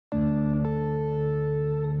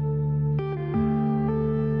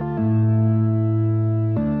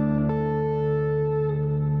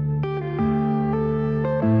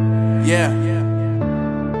Yeah.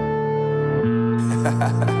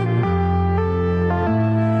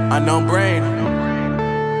 Unknown Brain,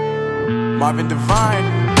 Marvin Divine.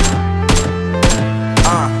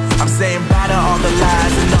 I'm saying bye to all the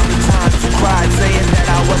lies and all the times you cried, saying that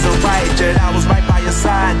I wasn't right, yet I was right by your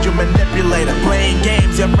side. You manipulator, playing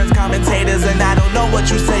games, your friends commentators, and I don't know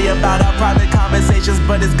what you say about our private conversations,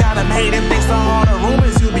 but it's got them hating. Thanks to all the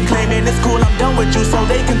rumors you be claiming. It's cool, I'm done with you, so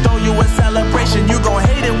they can throw you a celebration. You gon'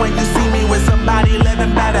 hate it when you see me with somebody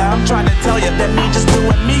living better. I'm trying to tell you that me just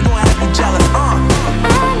doing me gon' have you jealous. I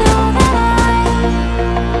know that I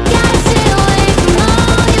gotta stay away from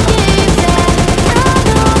all your games. I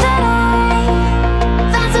know that I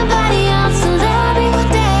found somebody else to love me one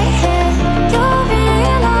day. You'll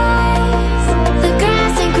realize the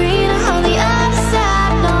grass ain't greener on the other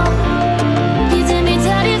side. No, you did me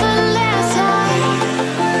dirty for the last time,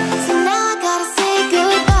 so now I gotta say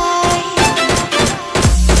goodbye.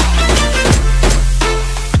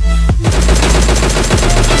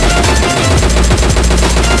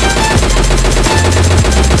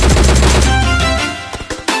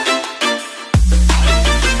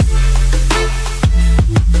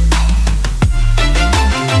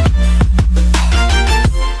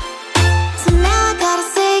 So now I gotta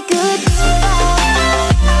say goodbye.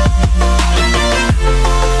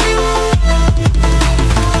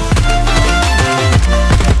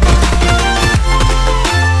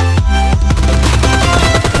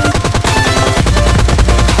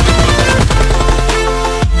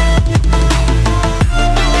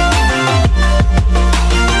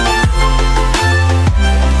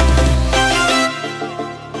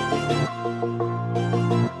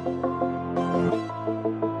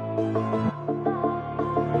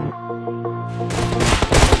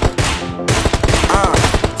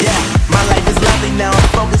 Yeah, my life is lovely now, I'm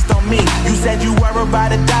focused on me. You said you were about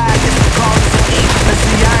to die, I guess the call is to eat. But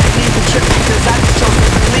see, I ain't even tripping, cause I just chose to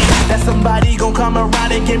believe that somebody gon' come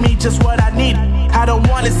around and give me just what I need. I don't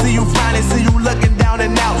wanna see you finally, see you looking down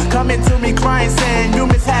and out, coming to me crying, saying you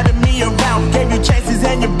miss having me around. Gave you chances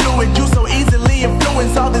and you blew it, you so easily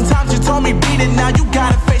influenced. All the times you told me beat it, now you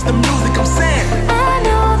gotta face the music. I'm saying